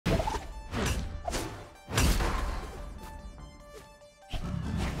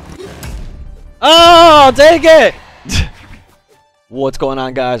Oh, take it! What's going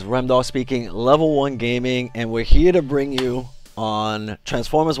on, guys? Remdog speaking, Level 1 Gaming, and we're here to bring you on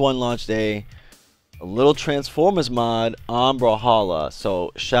Transformers 1 launch day a little Transformers mod on Brawlhalla.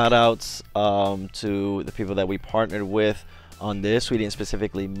 So shoutouts to the people that we partnered with on this. We didn't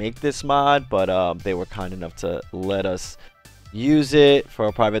specifically make this mod, but they were kind enough to let us use it for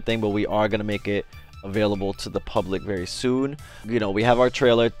a private thing, but we are going to make it available to the public very soon. You know, we have our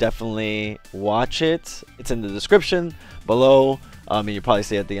trailer. Definitely watch it. It's in the description below. And you'll probably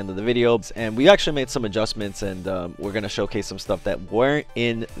see it at the end of the video. And we actually made some adjustments, and we're going to showcase some stuff that weren't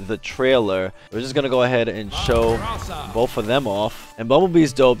in the trailer. We're just going to go ahead and show both of them off. And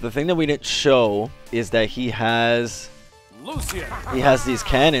Bumblebee's dope. The thing that we didn't show is that he has these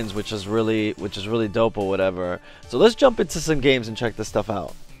cannons, which is really dope or whatever. So let's jump into some games and check this stuff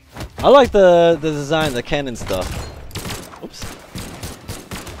out. I like the design, the cannon stuff. Oops.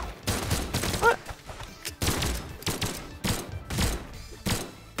 What?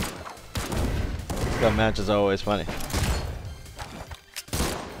 Gun matches are always funny.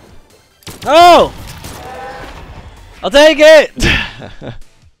 Oh! I'll take it!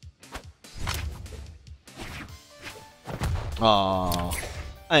 Oh,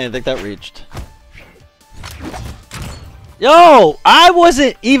 I didn't think that reached. Yo, I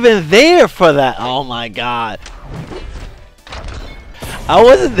wasn't even there for that. Oh my god. I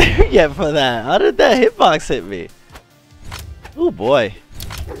wasn't there yet for that. How did that hitbox hit me? Oh boy.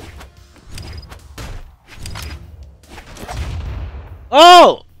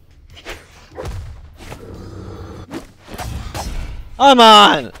 Oh! Come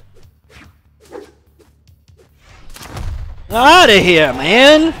on! Out of here,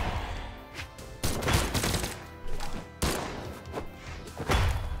 man!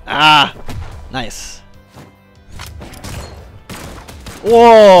 Ah, nice.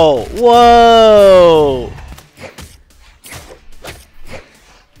 Whoa, whoa!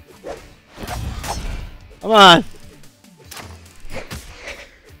 Come on!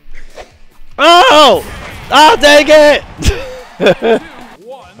 Oh! I'll take it!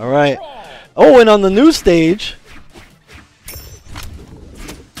 All right. Oh, and on the new stage.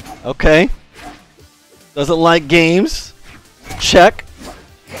 Okay. Doesn't like games. Check.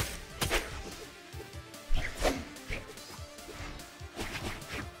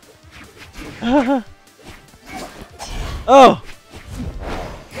 Oh.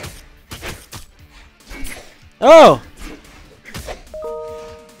 Oh.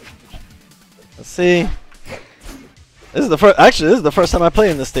 Let's see. This is the first. Actually, this is the first time I play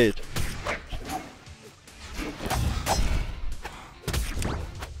in this stage.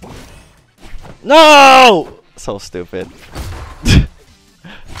 No! So stupid.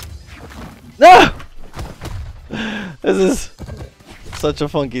 No! This is such a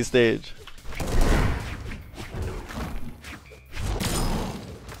funky stage.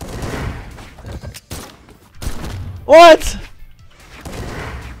 What?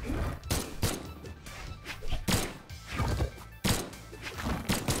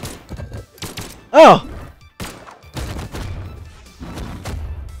 Oh!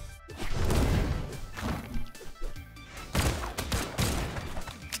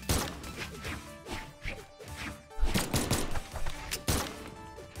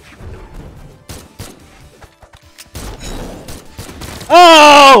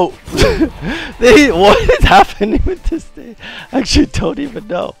 Oh! What is happening with this thing? I actually don't even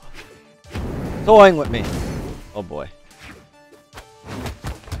know. Toying with me. Oh boy.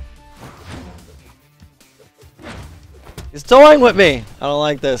 He's toying with me. I don't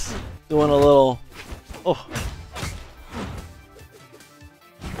like this. Doing a little. Oh.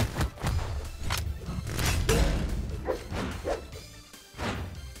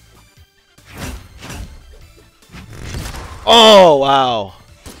 Oh, wow.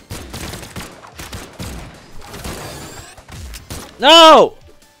 No!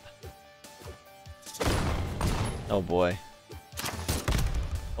 Oh boy.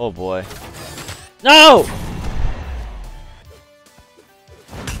 Oh boy. No!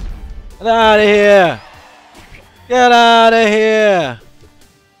 Get out of here! Get out of here!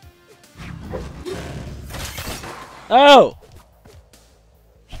 Oh!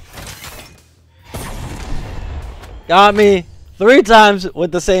 Got me 3 times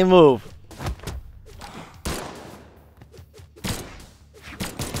with the same move.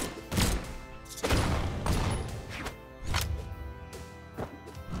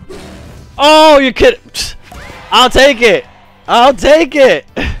 Oh, you kidding? I'll take it. I'll take it.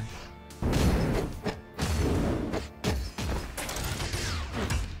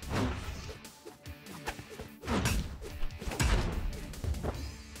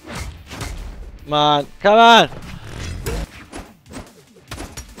 Come on. Come on.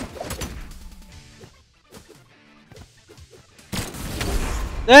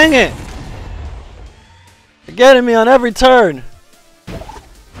 Dang it. You're getting me on every turn.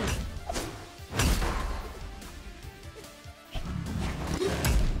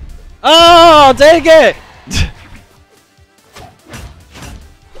 Oh, dang it.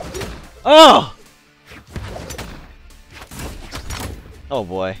 Oh. Oh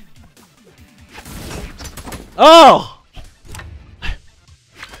boy. Oh!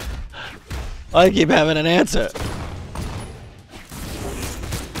 I keep having an answer.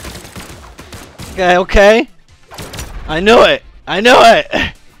 Okay, okay. I knew it. I knew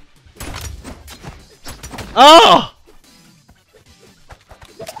it. Oh!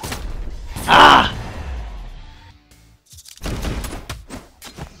 Ah!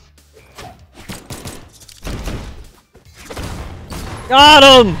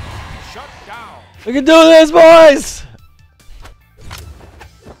 Got him! Shut down. We can do this, boys!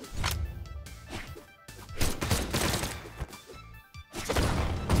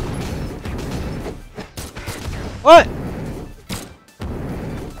 What?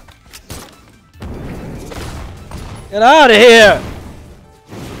 Get out of here!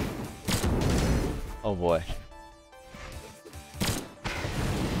 Oh boy.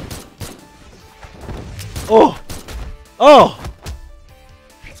 Oh! Oh!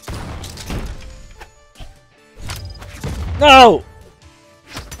 No!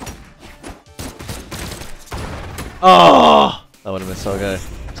 Oh! That would have been so good.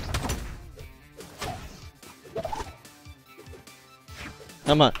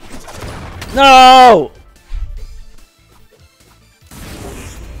 Come on. No!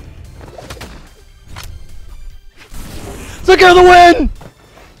 Secure the win!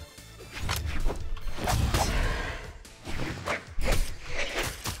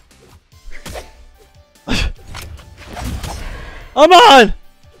 Come on!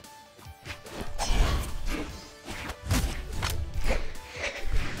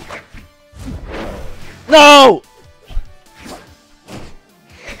 No!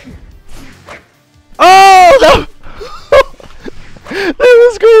 Oh no! That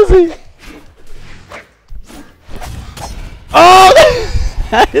was crazy! Oh!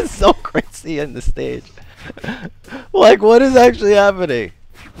 That is so crazy in the stage. Like, what is actually happening?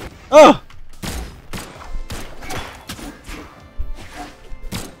 Oh!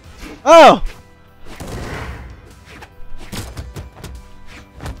 Oh!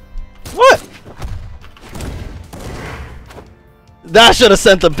 What? That should have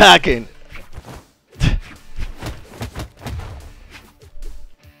sent them packing.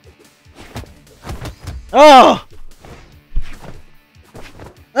 Oh!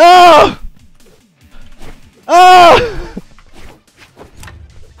 Oh! Oh!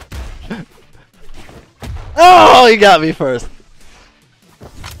 Oh, he got me first.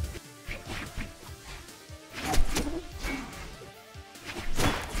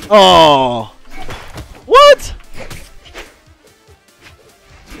 Oh! What?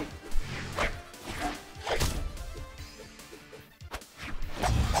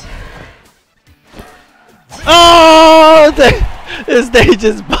 Oh! This stage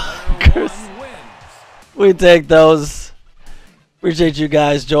is bonkers. We take those. Appreciate you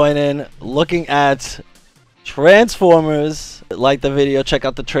guys joining. Looking at Transformers. Like the video, check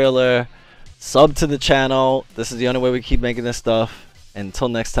out the trailer, sub to the channel. This is the only way we keep making this stuff. Until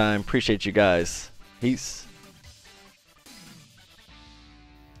next time, appreciate you guys. Peace.